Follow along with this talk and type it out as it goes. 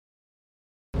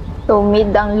So,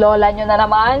 mid ang lola nyo na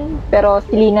naman. Pero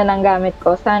si Lina nang gamit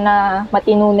ko. Sana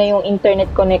matino na yung internet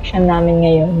connection namin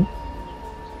ngayon.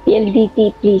 PLDT,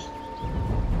 please.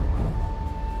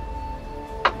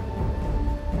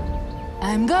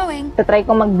 I'm going. Try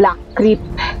ko mag-block. Creep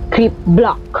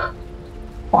block.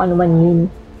 Kung ano man yun.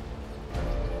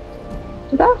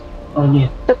 Diba? Oh, yeah.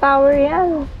 Sa tower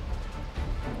yan.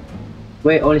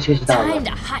 Wait, only sa tower. Time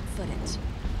to hot foot it.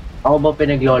 Ako ba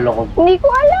pinaglolo ko? Hindi ko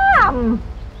alam!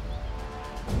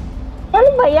 Ano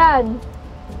ba yan?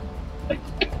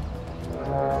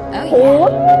 Oh Oh, yeah.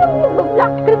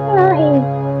 mag-block creep na eh.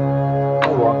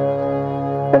 Oo.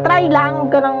 Try lang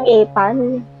ka ng epal.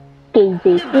 KJ.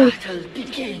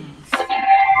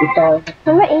 Ito.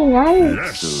 Ano maingay?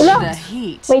 Wala, The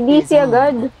heat. may DC is on.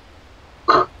 agad.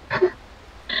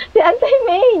 Si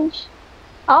anti-mage.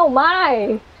 Oh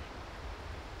my!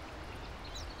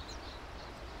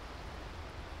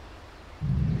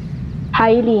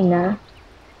 Hi, Lina.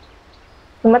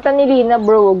 Yung mata ni Lina,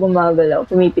 bro, gumagalaw.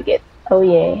 Pumipikit. Oh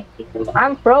yeah.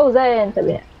 I'm frozen!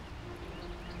 Sabi niya.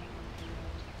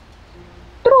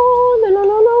 True!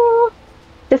 Lolololo!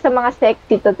 Ito sa mga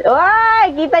sexy to.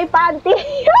 Ay! Kita yung panty!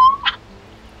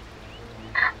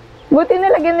 Buti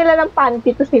nalagyan nila ng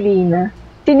panty to si Lina.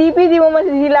 Si DP di mo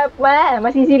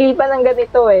masisilipan ng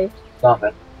ganito eh.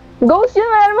 Bakit? Ghost yun,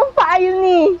 wala namang paa yun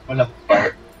eh. Wala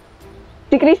pa.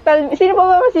 Si Crystal, sino pa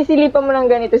ba masisilipan mo ng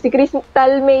ganito? Si Crystal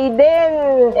Maiden.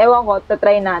 Ewan ko,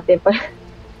 tatry natin pa.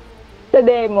 Sa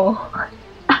demo.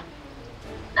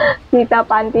 Kita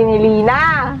panty ni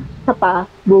Lina. Sa pa,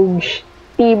 boosh.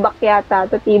 Tibak yata.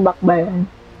 Ito tibak ba yan?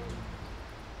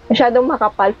 Masyadong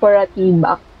makapal for a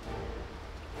tibak.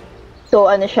 So,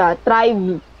 ano siya,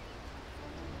 tribe.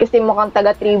 Kasi mukhang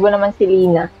taga-tribo naman si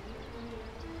Lina.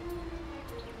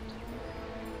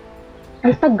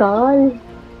 Ang tagal.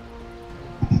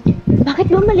 Bakit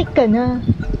bumalik ka na?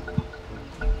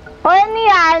 O, ano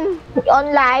yan?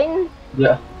 Online?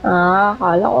 Yeah. Ah,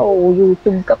 akala ko,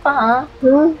 YouTube ka pa, ha?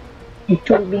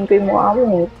 YouTubing ko yung mukha mo,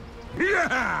 eh.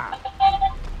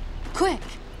 Quick.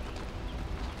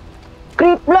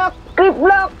 Creep block! Creep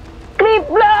block! Creep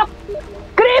block!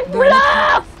 Creep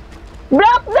block!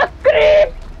 Block the creep!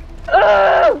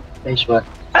 Nice one.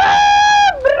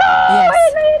 Bro! Yes.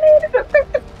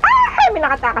 May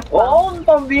nakatakas pa. Oo, ang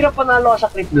pambira panalo ka sa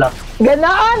creep block.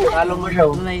 Ganon! Talo mo siya.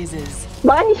 Blazes.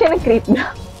 Baka hindi siya nag-creep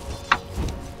na.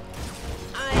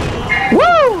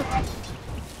 Woo!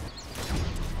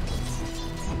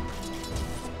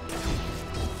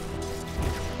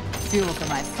 Fuel for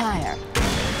my fire.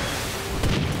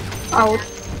 Out.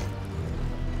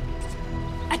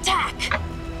 Attack.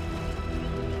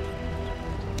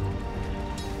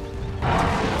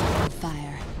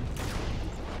 Fire.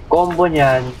 Combo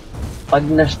niyan, pag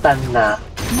na-stun na,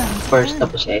 first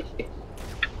tapos SS.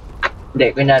 Hindi,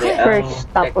 kunyari, First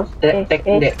tapos SS.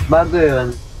 Hindi, bago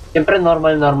yun. Siyempre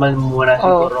normal muna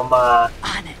siguro mga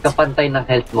On it. kapantay ng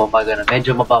health mo, pag ano,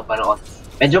 medyo mababa noon.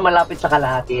 Medyo malapit sa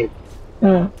kalahati.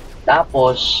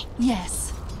 Tapos,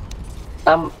 Yes.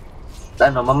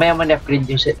 mamaya mo na-upgrade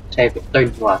yung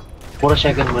third mo, ah. Puro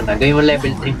second mo na. Gawin mo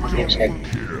level 3 mo yung second.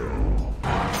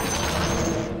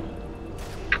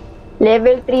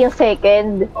 Level 3 yung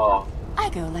second. Oo. I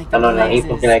go like the Ano na,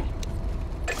 ipon blazes. like.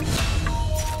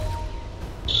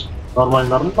 Normal,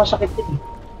 masakit din.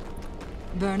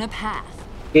 Burn a path.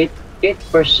 Kate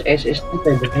first SS na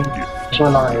pwede rin. Kasi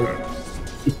wala kayo.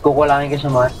 Kukulangin ka sa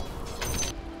mga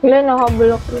Wala,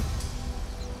 nakablock.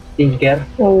 tinker.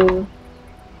 Oo.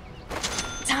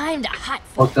 Time to hot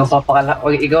Huwag foot.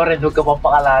 kang ikaw rin, huwag kang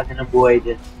papakalahanin ng buhay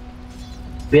dyan.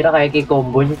 Bira kaya kay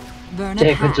combo niyo. Burn a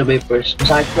Second path. sabay first.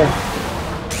 Masakit yan.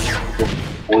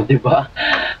 O, diba?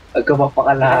 Huwag kang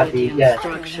papakalahati dyan.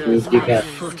 Hindi ka.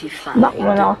 Back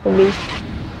mo na ako sa base.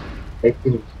 Right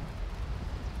yun.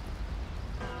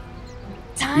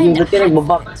 Time Hindi, to ba't ka hot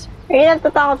nagbabak? foot. Eh,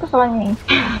 natatakot ko sa kanya eh.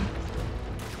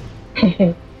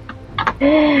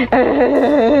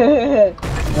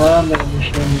 Meron mo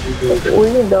siya yung video. Uy,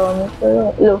 ang dami ko.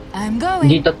 Lo. I'm going.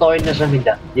 Hindi totoo yun nasa mid,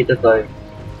 ah. Hindi totoo yun.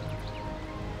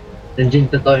 Nandiyan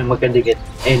totoo yung magkadikit.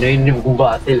 Eh, no, yun yung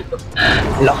battle.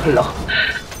 Lok.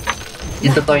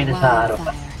 Yung totoo yun nasa araw.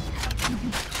 Wildfire.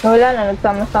 Wala na,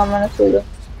 nagsama-sama na sila.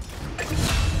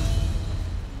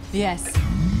 Yes.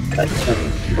 Kahit saan,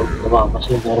 tumakas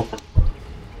yung normal.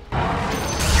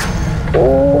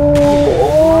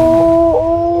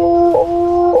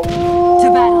 To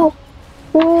battle.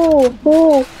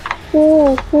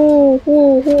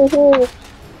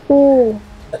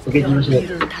 Pagkit mo sila.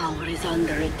 Middle tower is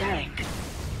under attack.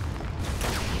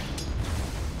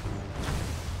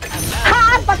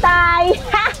 patay!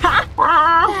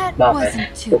 That Bakit?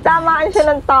 wasn't too bad. Tamaan siya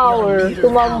ng tower.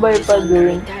 Tumambay pa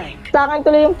dun. Sa akin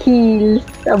tuloy yung kills.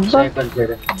 Aba. Second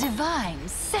sila. Divine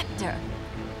Scepter.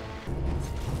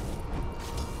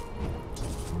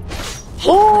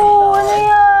 Oo, ano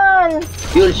yan?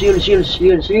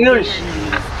 Yules.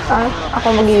 Ako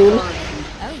mag-use. Oh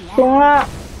So yeah. nga,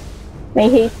 may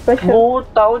hate pa siya.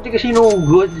 Tao, di kasi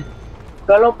sinugod.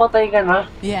 Kala ko patay ka na.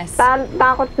 Yes.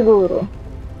 Takot siguro.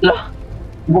 Lah,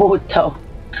 tao.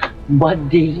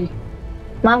 Bading.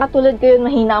 Mga katulad ko yun,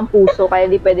 mahina ang puso, kaya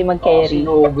di pwede mag-carry.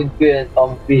 Sinugod ko yan,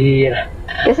 pampihira.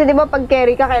 Kasi di ba pag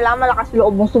carry ka, kailangan malakas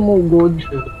loob mong sumugod.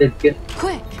 Suted ka.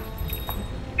 Quick.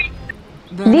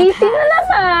 Burn a DC na path.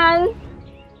 naman!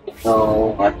 No,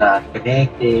 not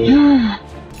connected.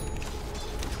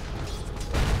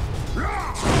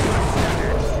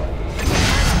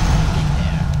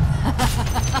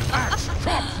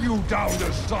 Chop you down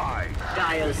the side!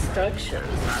 Dial structures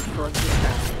are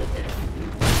fortified.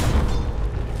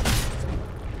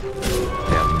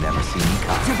 They'll never see me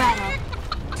come. To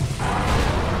battle.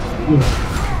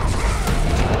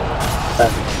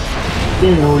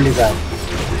 Hinuli ka.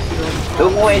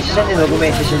 Huwag mo message din, huwag mo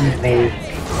message din may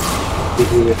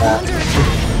video na.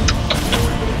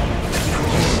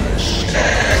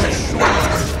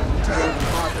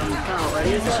 Bottom tower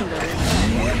is under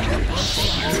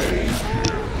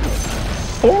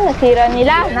Ayun, nasira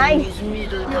nila. Nice! His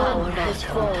middle tower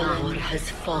has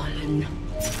fallen.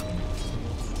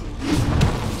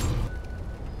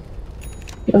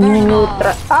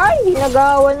 Minutra. Ay,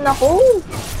 nagawan ako.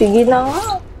 Sige na nga.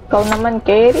 Ikaw naman,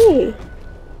 carry.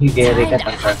 Higere ka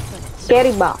tangka.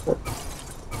 Carry ba ako?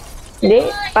 Hindi.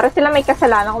 Para sila may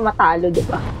kasalanan kung matalo, di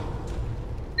ba?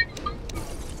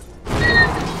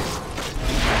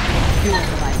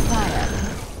 Fueled by fire.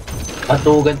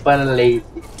 Patugan pala late.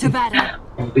 To battle.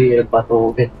 Ang bihirang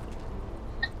patugan.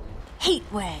 Heat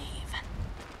wave.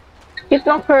 Cute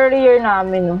ng courier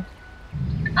namin, no?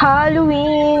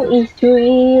 Halloween is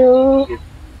real.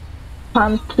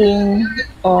 Pumpkin.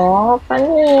 Oh,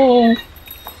 panis.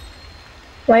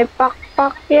 May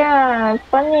pakpak yan.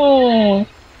 Panis.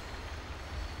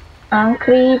 Ang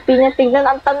creepy niya. Tignan.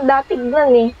 Ang tanda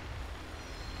tignan eh.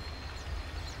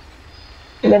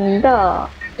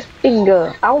 Ganda. Stig.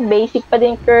 Ako basic pa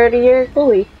din courier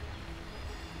ko eh.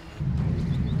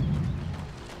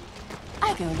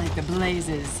 I go like the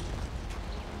blazes.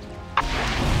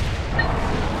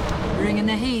 Bring in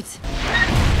the heat.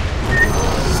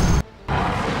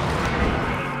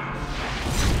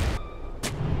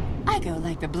 I go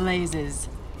like the blazes.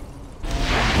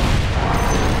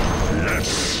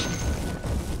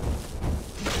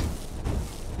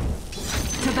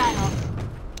 To battle.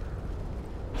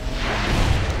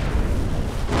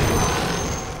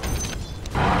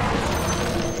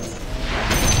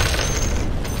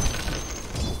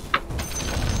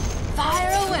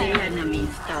 Fire The away.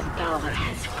 enemy's top tower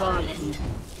has fallen.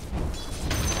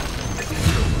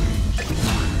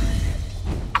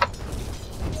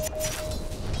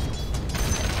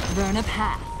 Burn a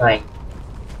path. Ay.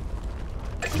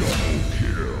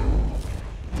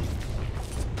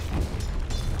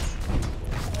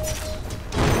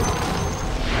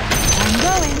 I'm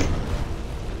going.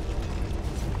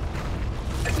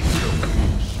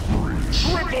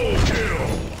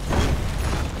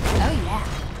 Oh yeah.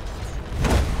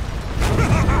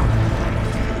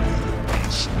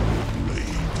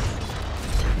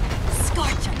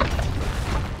 Scorcher.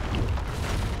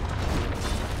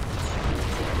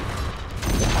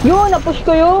 Yun, napush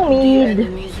ko yung The mid.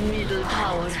 enemy's middle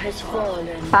tower has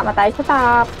fallen. Tama tayo sa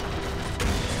top.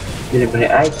 Delivery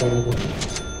item.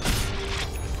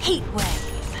 Heat wave.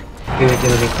 Kaya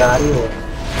ni Kario.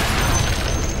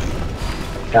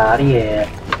 Carrier.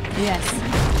 Yes.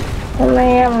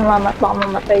 Mamaya, baka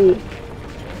mamatay.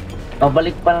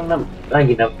 Pabalik pa lang na...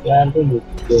 Ay, ginapyan to.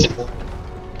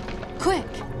 Quick.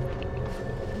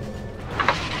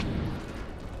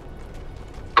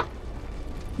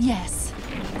 Yes.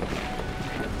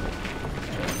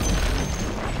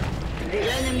 The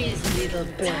enemy's middle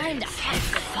barracks has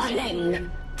fallen.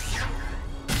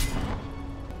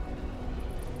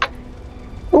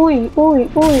 Uy.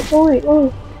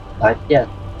 Bakit yan?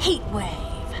 Heat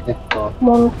wave. Ito.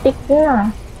 Muntik na.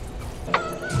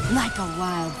 Like a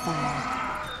wildfire.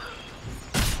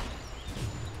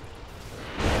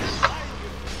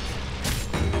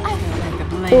 I go like the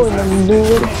Uy, blazes.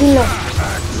 nagduwag sila.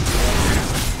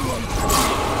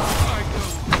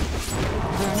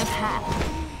 Burn a path.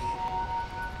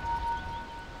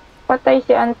 Patay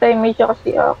si anti-mage tsaka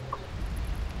si Ak.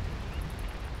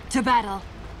 To battle.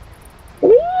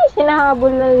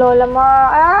 Sinahabol ng lola mo.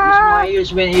 Ah!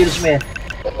 Heals man.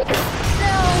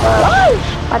 No. Ay!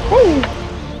 Patay!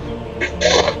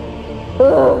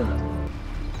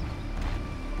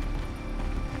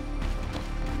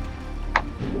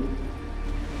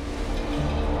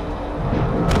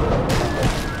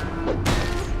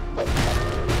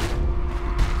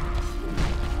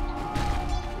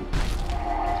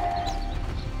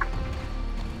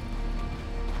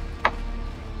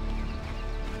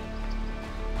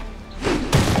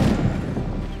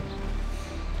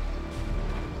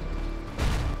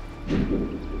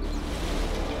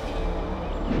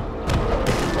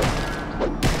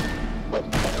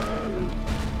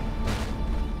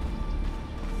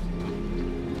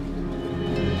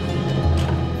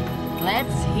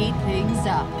 Let's heat things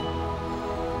up.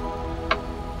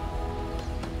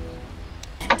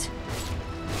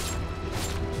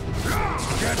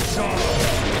 Get some!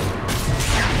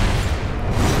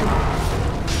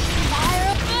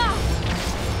 Fire up!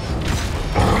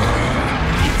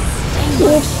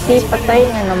 Oopsie, patay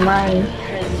na naman.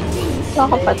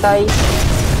 Nakapatay.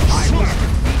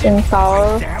 Yung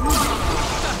tower.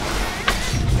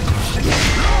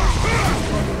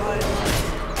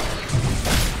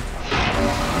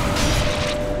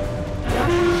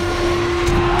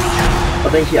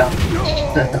 Patay siya.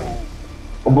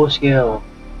 Ubos kayo.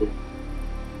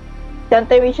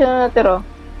 Anti-mission na natiro.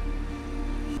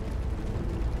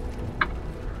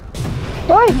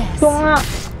 Uy! Ito nga.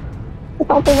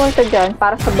 Ito ako pumunta dyan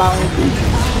para sa bounty.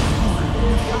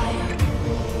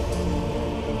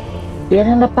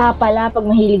 Yan ang napapala pag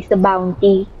mahilig sa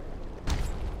bounty.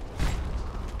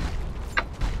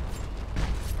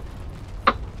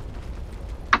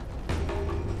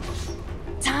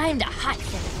 Time to hot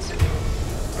hit.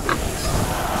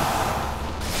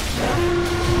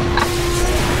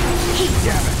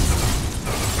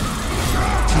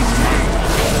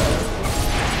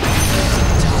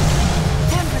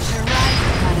 Temperature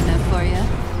rising hot enough for you.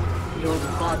 Your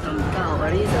bottom tower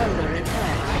is under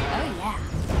attack. Oh yeah.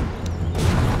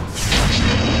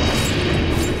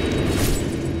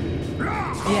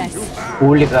 Yes.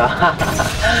 Huli ka.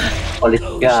 Ulit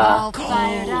ka. All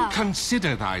fired up.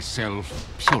 Consider thyself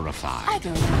I purified. go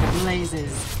like the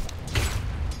blazes.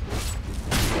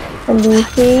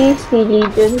 Alisi, si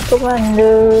Legion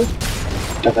Commander.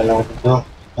 Tagal ako dito.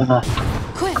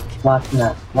 Quick. Mat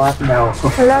na ako.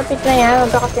 Malapit na yan, huwag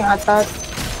ka kasing atat.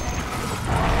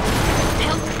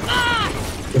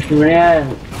 Gusto mo na yan.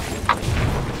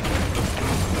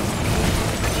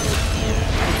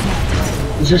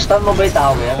 Isustan mo ba yung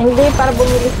tao yan? Hindi, para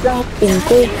bumilis lang yung speed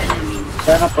ko.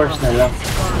 Sana first na lang.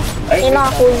 Ay, Ay,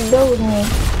 naka-cooldown eh.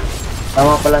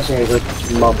 tama pala siya.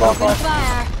 Baba pa. Open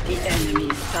fire. The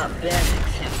enemy's top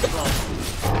barracks have fallen.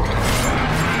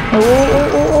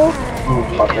 Oo.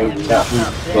 Patay siya.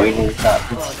 Going in sa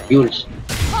fuels.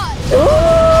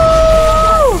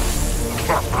 Oo!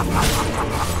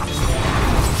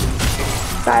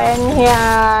 Kaya niya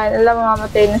yan. Alam mo,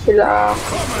 mamatay na sila.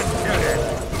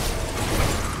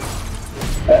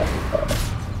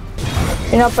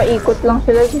 Pinapaikot lang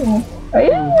sila dun.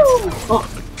 Ayun!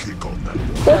 Kick on them.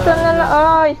 Kesa na lang.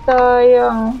 Ay,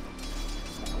 sayang.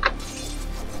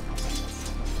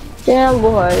 Sino ang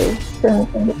buhay?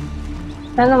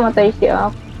 Sana namatay si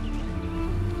Ak.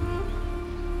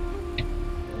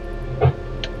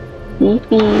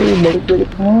 Pipi,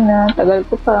 balik-balik muna. Tagal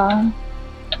ko pa.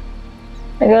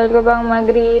 Tagal ko bang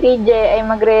magre-reject ay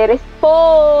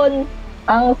magre-respawn?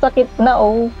 Ang sakit na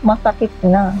oh. Masakit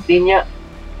na. Hindi niya.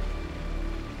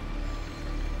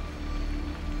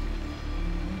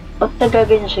 Ba't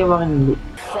nagaganyan siya yung mga hindi?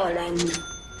 Fallen.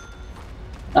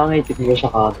 Ang itim ko sa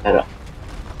counter.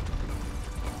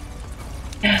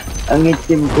 Ang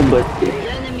itim ko ba't eh?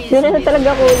 Yun na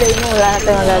talaga kulay mo. Wala na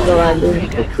tayong magagawa dun.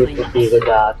 Nagsiputi ko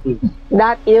dati.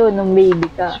 Dati yun, nung baby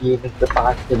ka. Sinag ka pa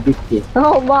kasi sa bit eh.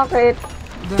 Oo, bakit?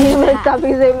 Sino ba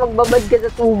nagsabi sa'yo magbabad ka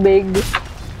sa tubig?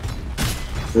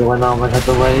 Hindi ko naman na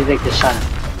tumalinig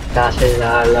kasi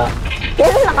lala.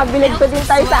 Kaya nakabilag pa din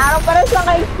tayo sa araw. Parang sa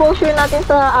ka-exposure natin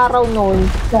sa araw noon.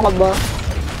 Ano ka ba?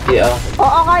 Yeah.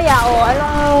 Oo, kaya.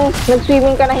 Anong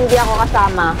nag-swimming ka na hindi ako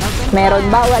kasama? Meron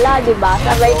ba? Wala, di ba?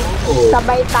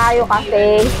 Sabay tayo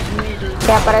kasi.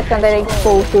 Kaya parang sa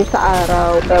exposure sa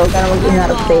araw. Pero huwag ka na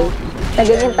mag-inarte. Na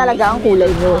ganyan talaga ang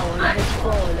kulay mo.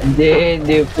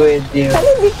 Hindi pwede. Ano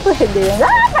hindi pwede?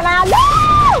 Panalo!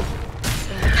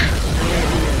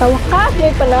 Sa wakas,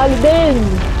 may panalo din.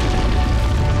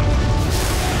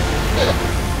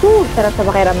 Sarap sa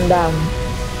pakiramdam.